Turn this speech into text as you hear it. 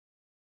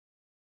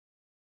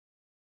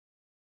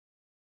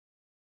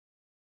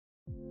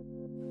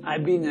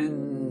I've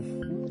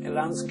been a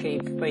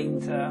landscape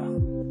painter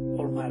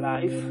all my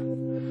life.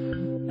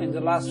 In the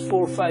last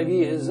 4 or 5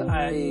 years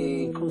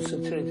I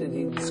concentrated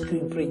in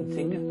screen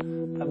printing,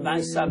 but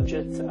my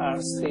subjects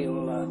are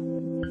still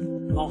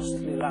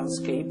mostly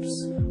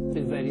landscapes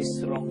with very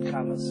strong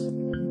colors.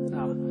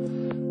 Now,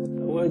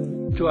 where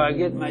do I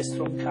get my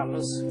strong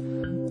colors?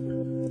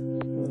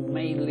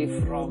 Mainly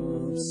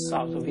from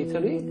south of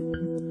Italy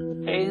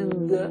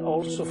and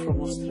also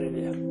from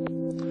Australia.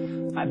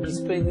 I've been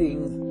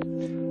spending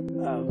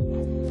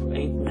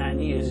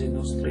 8-9 years in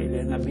Australia,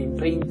 and I've been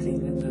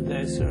painting in the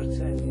desert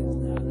and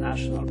in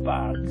national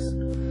parks,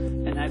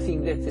 and I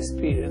think that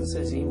experience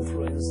has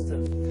influenced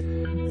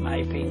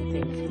my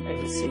painting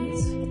ever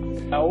since.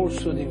 I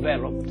also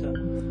developed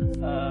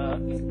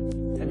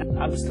an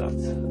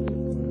abstract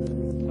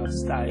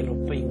style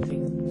of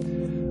painting,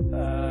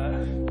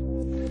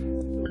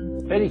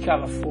 very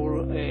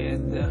colorful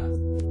and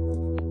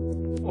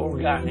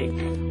organic,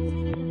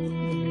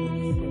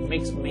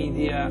 mixed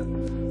media,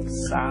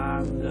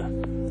 sand,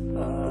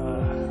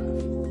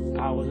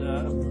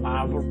 powder,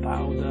 marble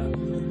powder,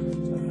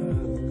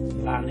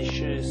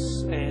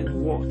 varnishes and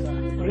water.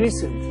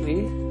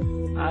 Recently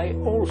I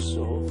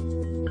also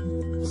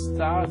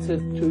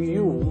started to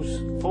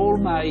use all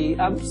my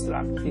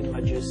abstract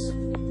images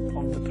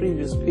of the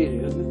previous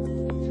period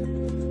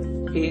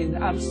in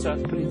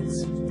abstract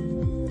prints,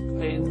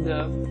 and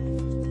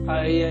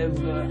I have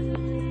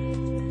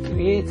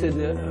created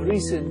a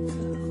recent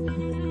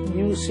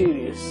new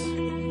series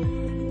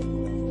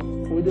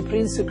with the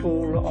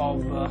principle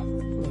of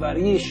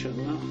variation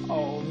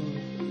on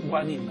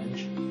one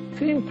image.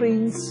 Screen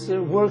prints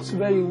works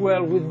very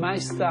well with my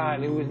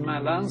style, with my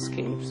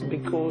landscapes,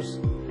 because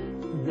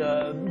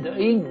the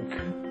ink,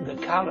 the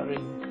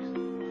coloring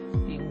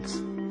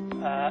inks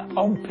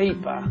on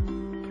paper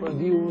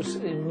produce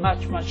a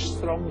much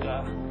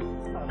stronger,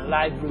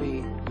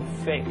 lively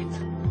effect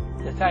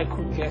that I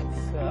could get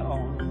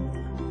on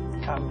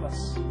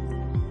canvas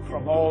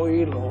from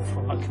oil or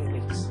from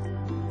acrylics.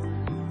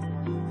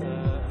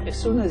 As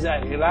soon as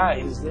I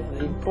realized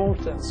the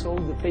importance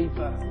of the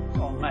paper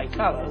on my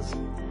colors,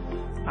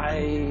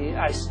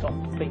 I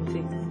stopped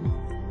painting,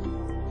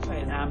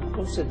 and I'm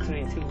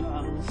concentrating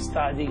on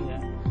studying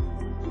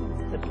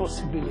the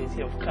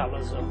possibility of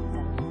colors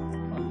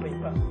on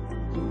paper.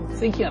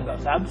 Thinking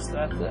about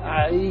abstract,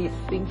 I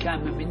think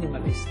I'm a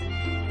minimalist,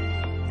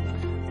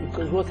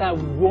 because what I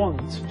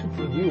want to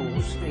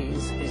produce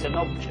is an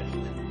object,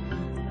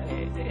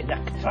 an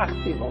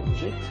attractive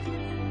object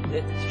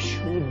that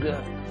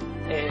should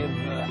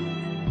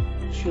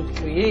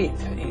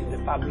create in the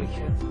public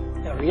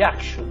a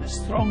reaction, a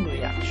strong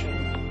reaction,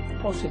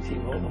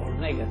 positive or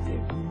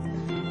negative.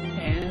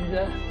 And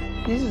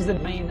this is the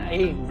main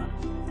aim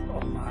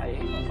of my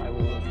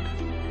work.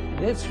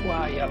 That's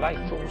why I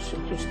like also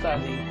to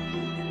study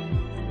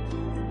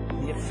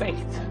the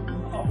effect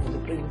of the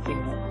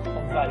printing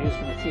of various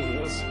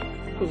materials,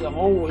 because I'm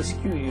always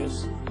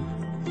curious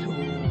to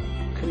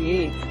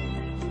create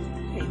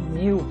a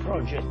new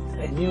project,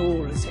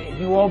 let's say, a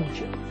new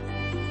object,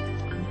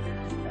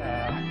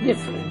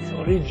 different,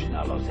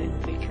 original,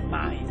 authentic,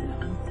 mine.